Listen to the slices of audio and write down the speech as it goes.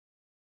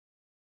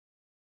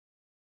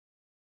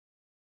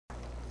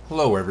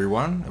Hello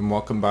everyone, and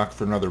welcome back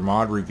for another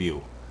mod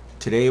review.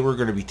 Today we're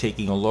going to be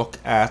taking a look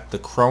at the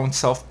Krone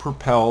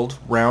self-propelled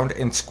round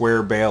and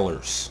square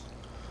balers.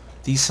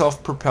 These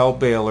self-propelled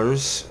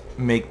balers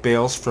make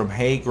bales from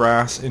hay,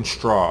 grass, and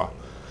straw.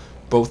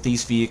 Both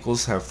these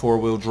vehicles have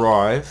four-wheel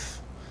drive,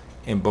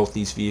 and both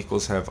these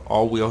vehicles have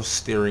all-wheel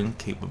steering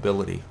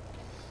capability.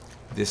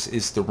 This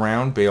is the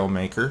round bale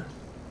maker.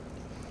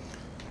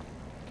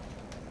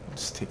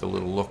 Let's take a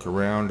little look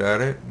around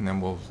at it, and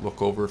then we'll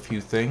look over a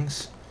few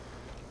things.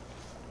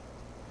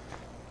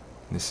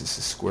 This is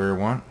the square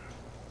one.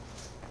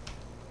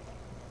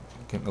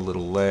 Getting a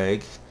little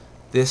lag.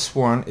 This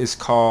one is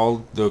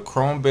called the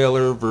Krone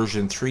baler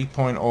version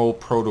 3.0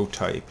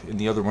 prototype, and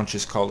the other one's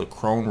just called a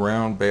Krone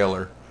round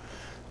baler.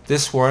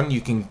 This one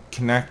you can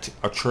connect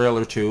a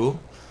trailer to,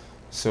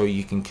 so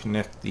you can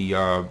connect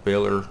the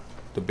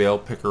bale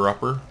picker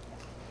upper,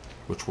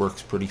 which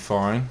works pretty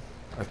fine.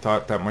 I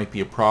thought that might be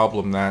a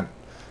problem, that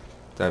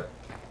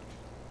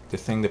the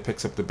thing that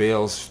picks up the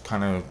bales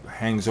kind of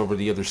hangs over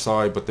the other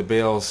side, but the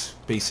bales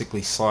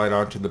basically slide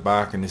onto the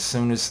back, and as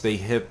soon as they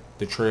hit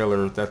the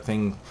trailer, that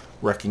thing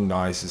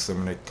recognizes them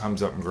and it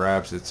comes up and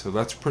grabs it. So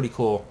that's pretty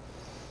cool.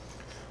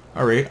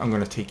 Alright, I'm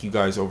going to take you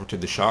guys over to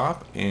the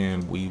shop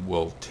and we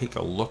will take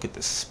a look at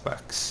the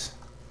specs.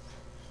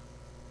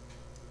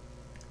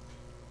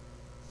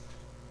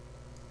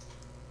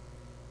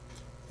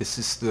 This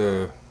is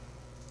the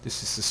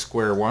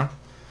square one.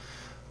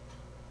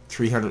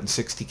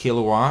 360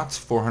 kilowatts,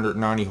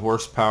 490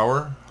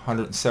 horsepower,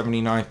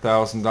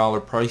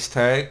 $179,000 price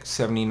tag,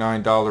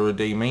 $79 a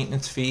day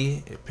maintenance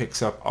fee. It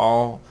picks up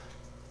all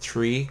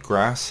three,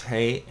 grass,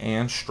 hay,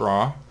 and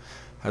straw.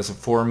 Has a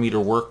 4-meter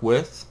work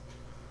width,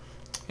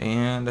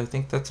 and I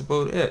think that's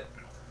about it.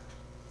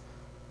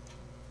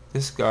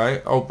 This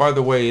guy, oh by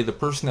the way, the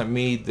person that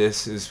made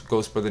this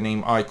goes by the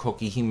name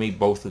ICookie. He made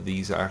both of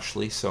these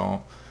actually,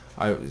 so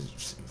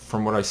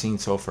from what I've seen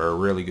so far, a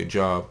really good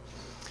job.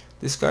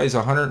 This guy's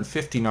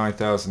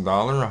 $159,000,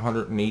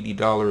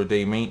 $180 a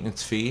day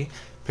maintenance fee.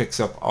 Picks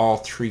up all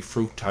three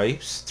fruit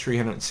types,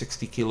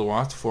 360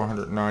 kilowatts,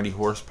 490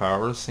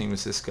 horsepower, same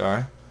as this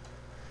guy.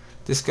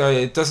 This guy,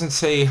 it doesn't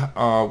say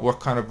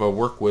what kind of a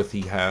work width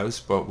he has,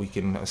 but we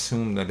can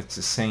assume that it's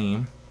the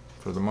same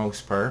for the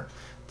most part.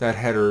 That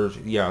header,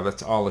 yeah,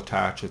 that's all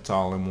attached, it's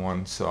all in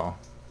one. So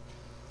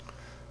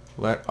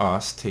let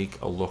us take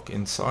a look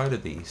inside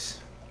of these.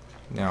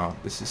 Now,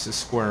 this is a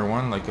square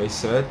one, like I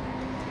said.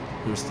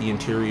 Here's the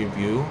interior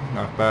view,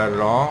 not bad at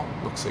all.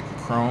 Looks like a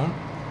Krone.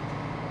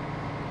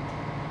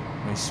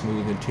 Nice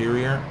smooth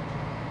interior.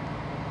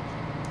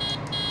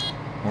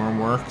 Horn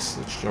works.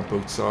 Let's jump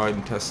outside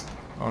and test.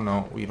 Oh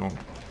no, we don't.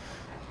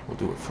 We'll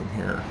do it from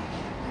here.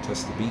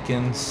 Test the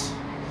beacons.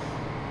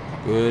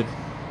 Good.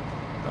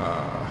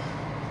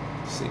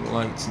 Signal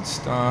lights and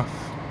stuff.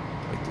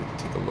 I'd like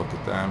to take a look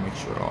at that, make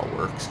sure it all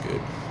works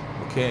good.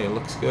 Okay, it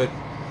looks good.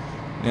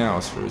 Now,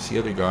 as far as the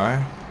other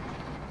guy.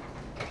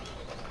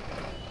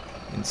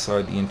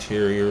 Inside the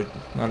interior,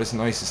 not as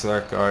nice as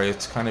that guy.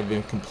 It's kind of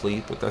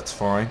incomplete, but that's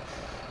fine.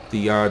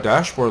 The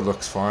dashboard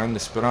looks fine. The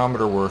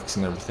speedometer works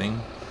and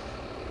everything,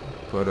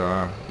 but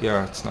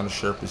yeah, it's not as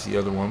sharp as the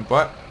other one,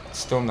 but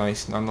still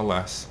nice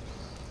nonetheless.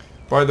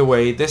 By the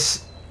way,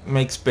 this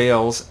makes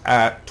bales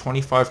at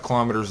 25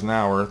 kilometers an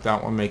hour.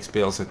 That one makes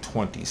bales at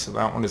 20, so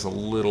that one is a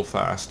little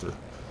faster.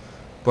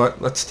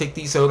 But let's take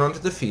these out onto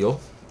the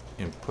field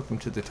and put them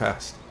to the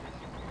test.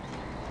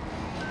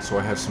 So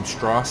I have some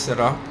straw set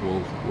up.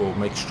 We'll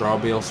make straw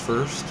bales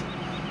first.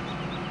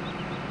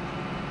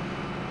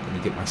 Let me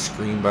get my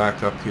screen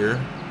back up here.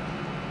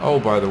 Oh,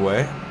 by the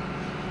way,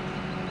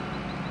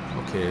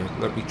 okay,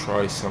 let me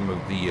try some of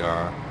these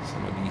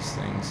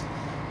things.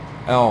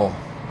 L,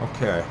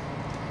 okay.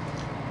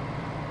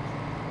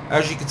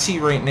 As you can see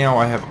right now,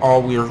 I have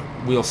all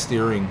wheel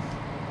steering.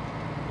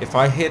 If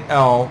I hit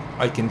L,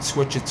 I can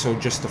switch it so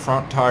just the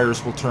front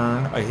tires will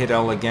turn. I hit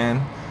L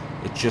again,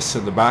 it's just so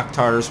the back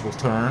tires will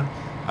turn.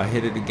 I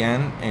hit it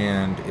again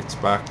and it's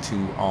back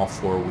to all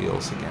four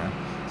wheels again.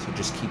 So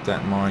just keep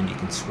that in mind. You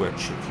can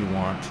switch if you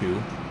want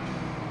to.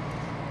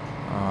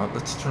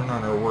 Let's turn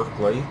on our work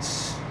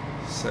lights,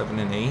 7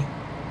 and 8.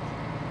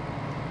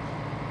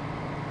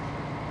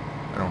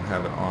 I don't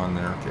have it on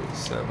there. Okay,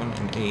 7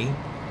 and 8.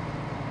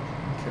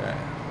 Okay.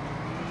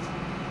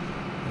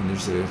 And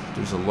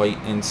there's a light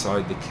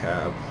inside the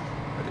cab.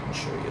 I didn't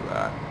show you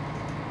that.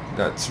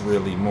 That's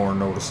really more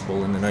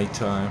noticeable in the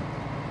nighttime,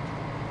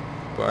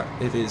 but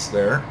it is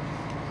there,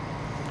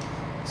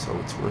 so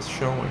it's worth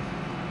showing.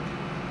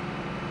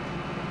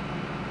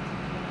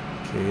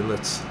 Okay,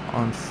 let's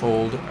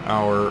unfold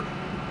our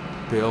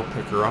bale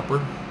picker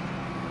upper.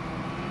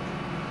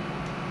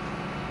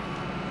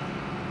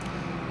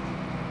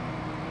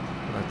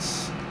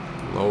 Let's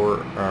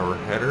lower our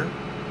header.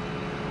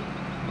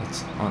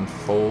 Let's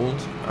unfold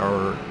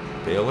our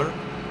baler.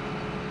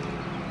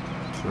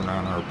 Turn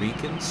on our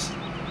beacons.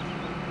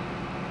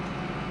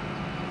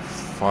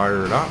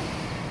 Fire it up.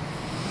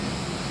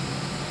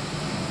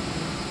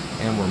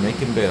 And we're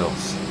making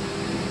bales.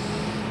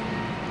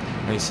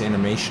 Nice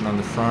animation on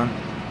the front.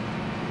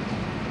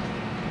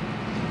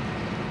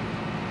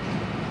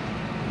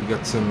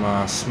 got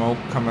some smoke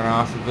coming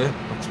off of it.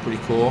 Looks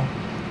pretty cool.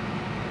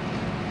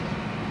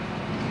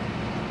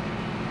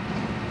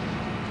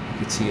 You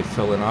can see it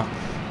filling up.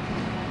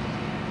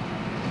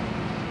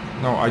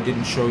 No, I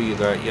didn't show you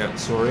that yet,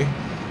 sorry.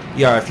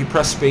 Yeah, if you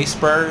press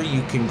spacebar,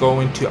 you can go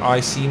into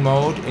IC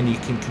mode and you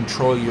can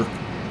control your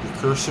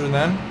cursor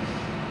then.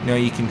 Now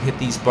you can hit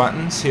these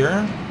buttons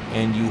here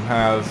and you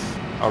have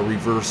a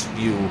reverse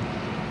view.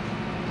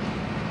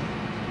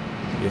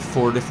 You have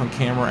 4 different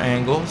camera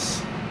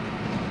angles.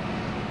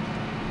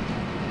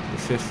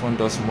 The 5th one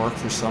doesn't work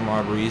for some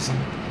odd reason,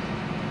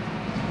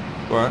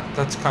 but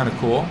that's kind of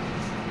cool.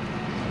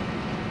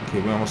 Okay,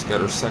 we almost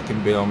got our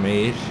second bale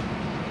made.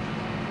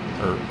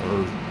 Or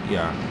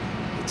yeah,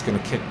 it's going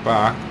to kick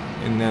back,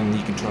 and then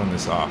you can turn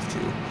this off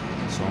too.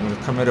 So I'm going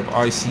to come out of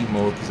IC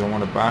mode because I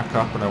want to back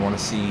up and I want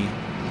to see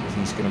if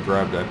he's going to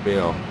grab that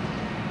bale.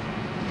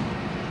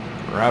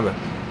 Grab it.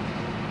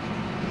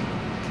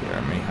 Okay,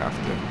 I may have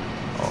to.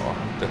 Oh,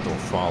 that don't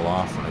fall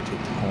off when I take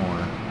the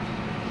corner.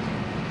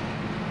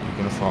 You're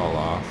going to fall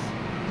off.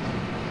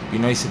 Be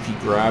nice if he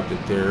grabbed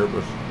it there,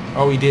 but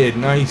oh, he did.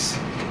 Nice.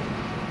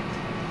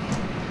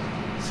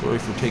 Sorry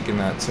for taking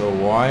that so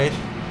wide.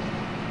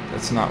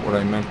 That's not what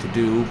I meant to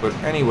do, but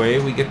anyway,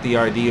 we get the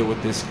idea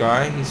with this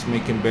guy. He's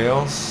making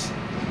bales.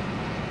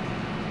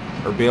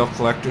 Our bale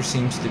collector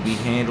seems to be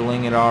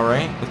handling it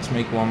alright. Let's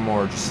make one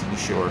more just to be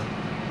sure.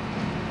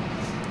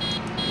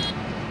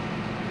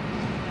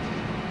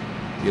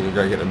 The other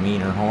guy got a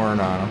meaner horn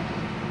on him.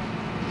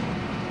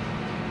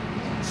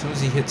 As soon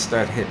as he hits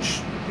that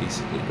hitch,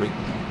 basically, right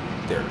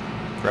there,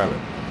 grab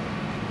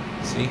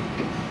it. See?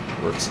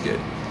 Works good.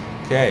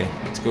 Okay,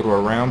 let's go to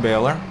our round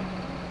baler.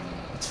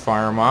 Let's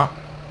fire him up.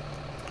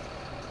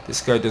 This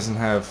guy doesn't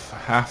have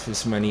half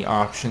as many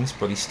options,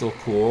 but he's still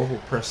cool. We'll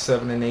press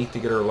 7 and 8 to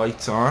get our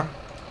lights on.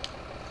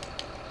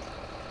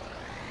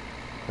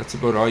 That's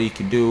about all you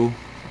can do.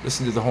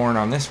 Listen to the horn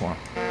on this one.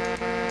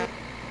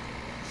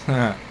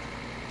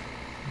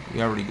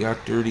 We already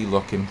got dirty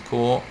looking.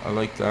 Cool. I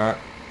like that.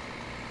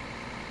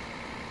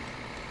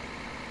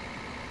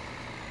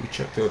 We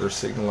checked out our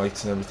signal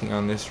lights and everything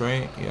on this,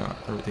 right? Yeah,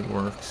 everything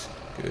works.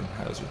 Good.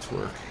 Hazards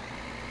work.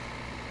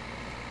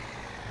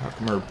 How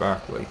come our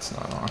backlight's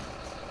not on?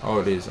 Oh,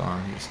 it is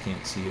on. You just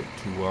can't see it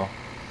too well.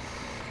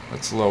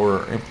 Let's lower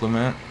our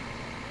implement.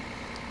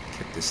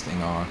 Get this thing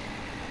on.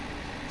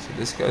 So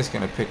this guy's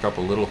going to pick up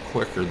a little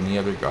quicker than the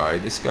other guy.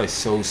 This guy's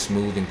so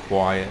smooth and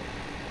quiet.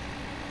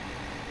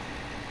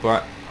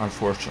 But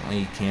unfortunately,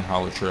 you can't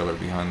haul a trailer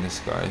behind this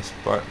guy's.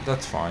 But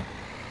that's fine.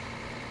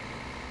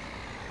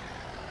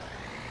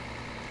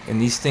 And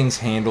these things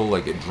handle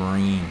like a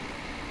dream.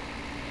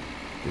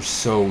 They're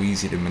so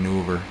easy to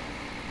maneuver.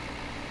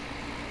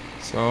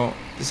 So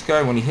this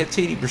guy, when he hits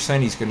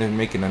 80%, he's going to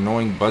make an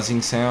annoying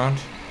buzzing sound,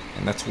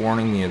 and that's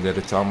warning you that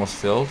it's almost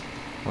filled.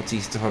 Once he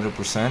hits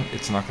 100%,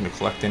 it's not going to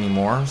collect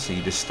anymore, so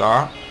you just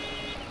stop.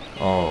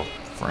 Oh,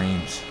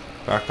 frames.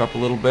 Back up a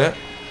little bit.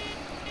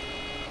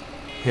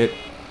 Hit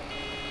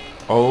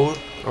O.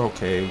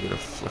 Okay, we're going to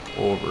flick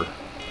over.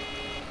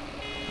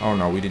 Oh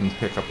no, we didn't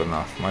pick up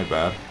enough. My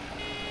bad.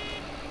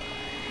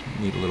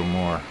 Need a little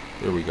more.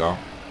 There we go.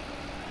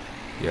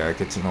 Yeah, it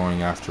gets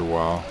annoying after a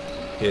while.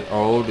 Hit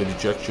O to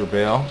eject your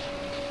bale.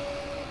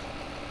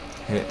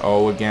 Hit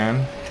O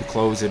again to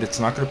close it. It's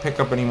not going to pick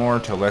up anymore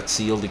until that's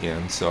sealed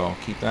again, so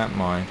keep that in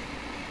mind.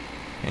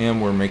 And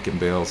we're making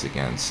bales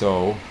again.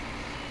 So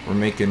we're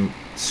making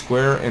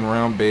square and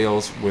round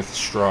bales with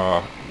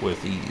straw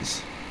with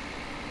ease.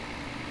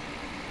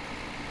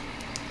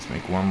 Let's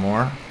make one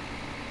more.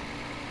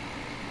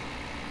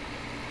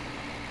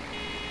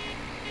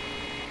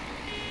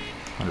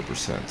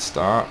 %.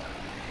 Stop.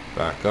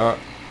 Back up.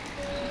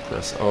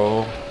 Press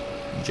O.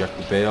 Eject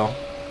the bale.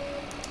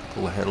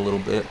 Pull ahead a little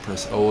bit.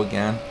 Press O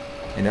again.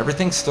 And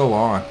everything's still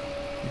on.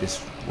 You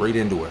just right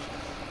into it.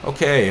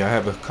 Okay, I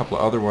have a couple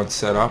of other ones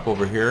set up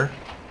over here.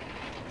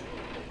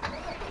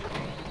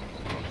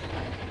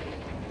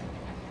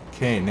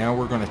 Okay, now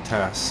we're going to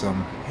test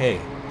some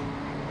hay.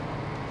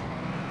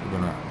 We're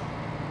going to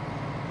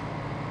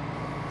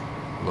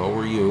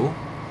lower you.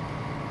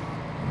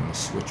 I'm going to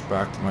switch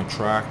back to my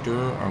tractor.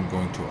 I'm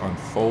going to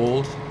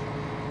unfold.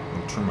 I'm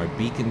going to turn my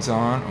beacons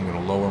on. I'm going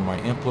to lower my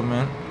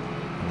implement.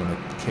 I'm going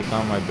to kick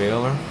on my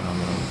baler. And I'm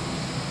going to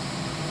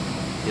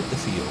hit the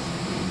field.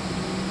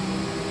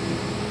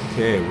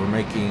 Okay, we're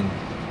making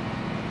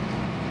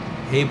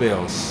hay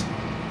bales.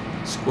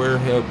 Square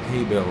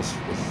hay bales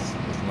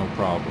with no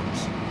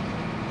problems.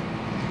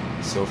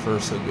 So far,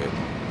 so good.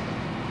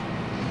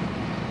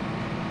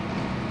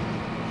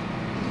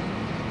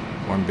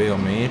 One bale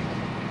made.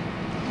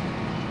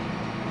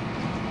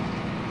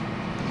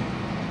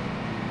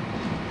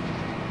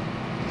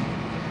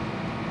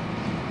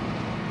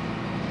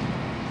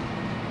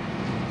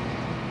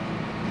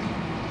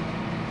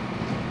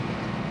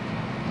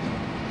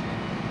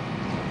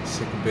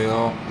 Second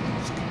bale,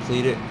 let's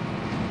complete it.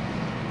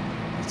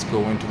 Let's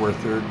go into our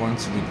third one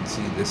so we can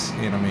see this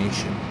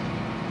animation.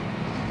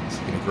 So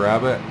we're gonna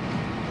grab it.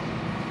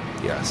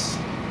 Yes.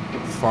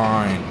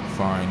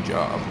 Fine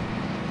job.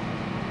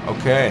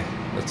 Okay,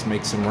 Let's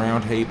make some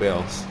round hay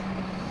bales.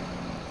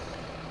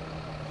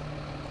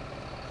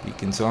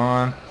 Beacons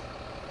on.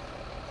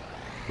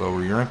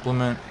 Lower your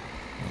implement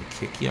and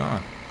kick you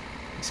on.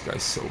 This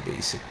guy's so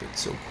basic but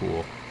so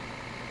cool.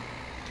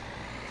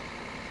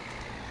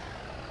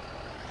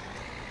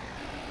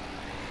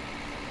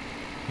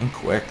 And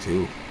quick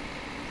too.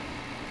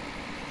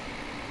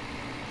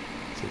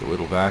 It's like a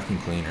little vacuum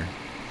cleaner.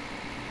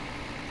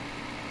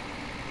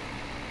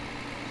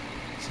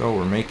 So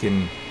we're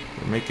making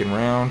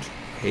round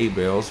hay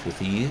bales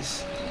with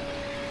ease.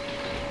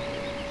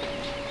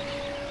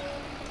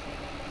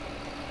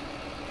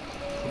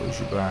 Close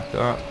you back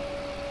up.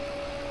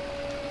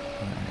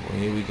 And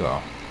away we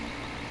go.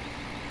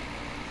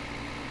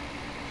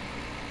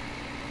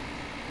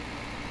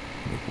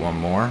 Make one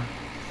more.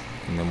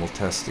 And then we'll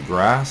test the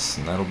grass,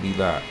 and that'll be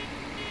that.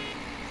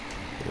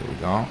 There we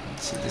go.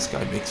 See, this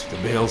guy makes the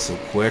bales so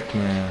quick,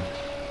 man.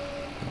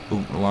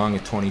 Booting along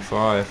at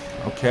 25.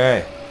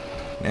 Okay.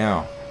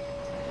 Now,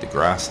 the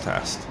grass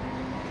test.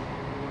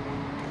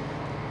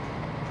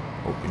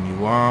 Open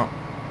you up.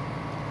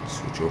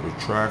 Switch over to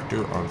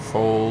tractor.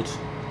 Unfold.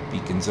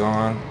 Beacons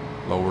on.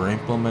 Lower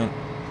implement.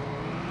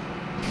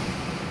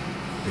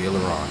 Baler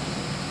on.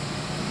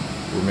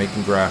 We're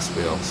making grass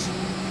bales.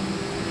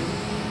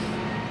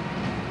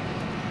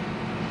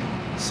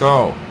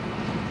 So,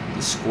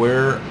 the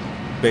square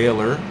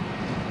baler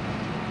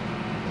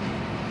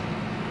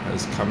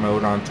has come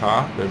out on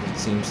top. It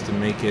seems to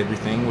make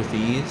everything with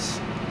ease.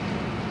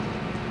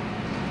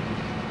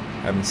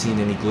 Haven't seen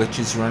any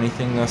glitches or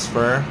anything thus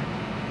far.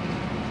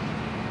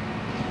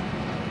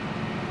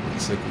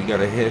 Looks like we got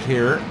a hit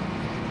here.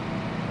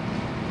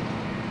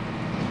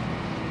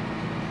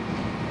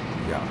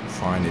 Yeah,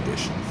 fine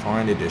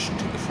addition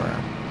to the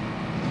farm.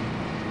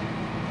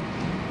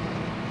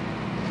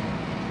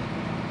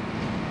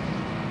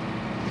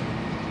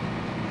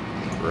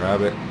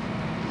 Grab it.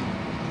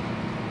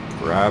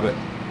 Grab it.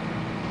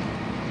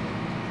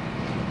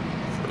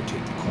 Before I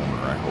take the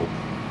corner, I hope.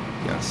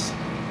 Yes.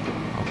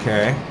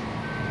 Okay.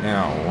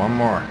 Now, one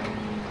more.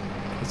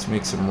 Let's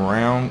make some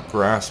round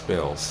grass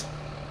bales.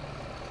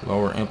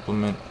 Lower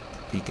implement.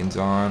 Beacons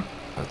on.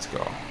 Let's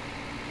go.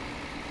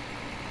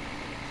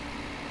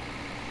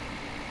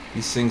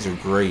 These things are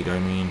great. I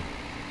mean,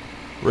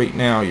 right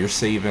now you're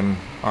saving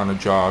on a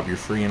job. You're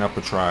freeing up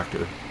a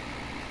tractor.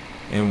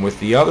 And with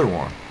the other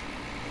one,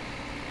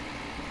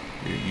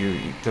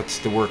 that's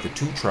the work of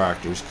 2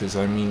 tractors, because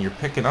I mean you're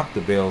picking up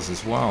the bales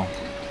as well.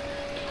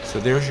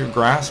 So there's your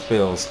grass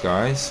bales,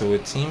 guys. So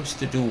it seems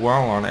to do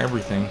well on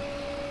everything.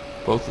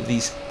 Both of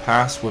these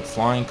pass with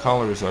flying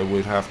colors, I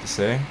would have to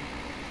say.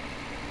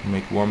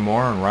 Make one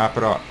more and wrap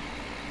it up.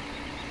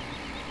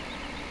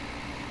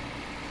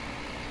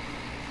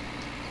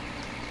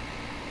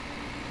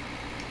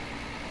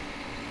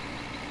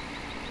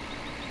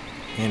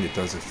 And it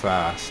does it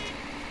fast.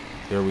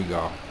 There we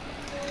go.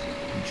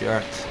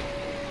 Inject.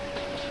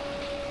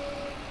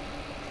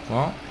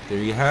 Well, there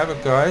you have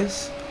it,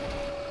 guys.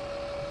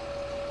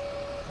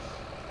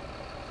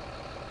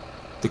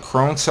 The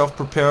Krone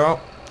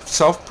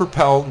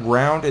self-propelled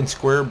round and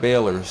square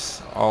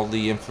balers. All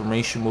the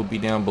information will be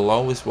down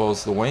below, as well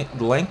as the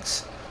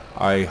links.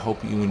 I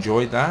hope you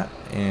enjoyed that,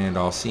 and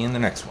I'll see you in the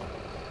next one.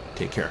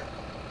 Take care.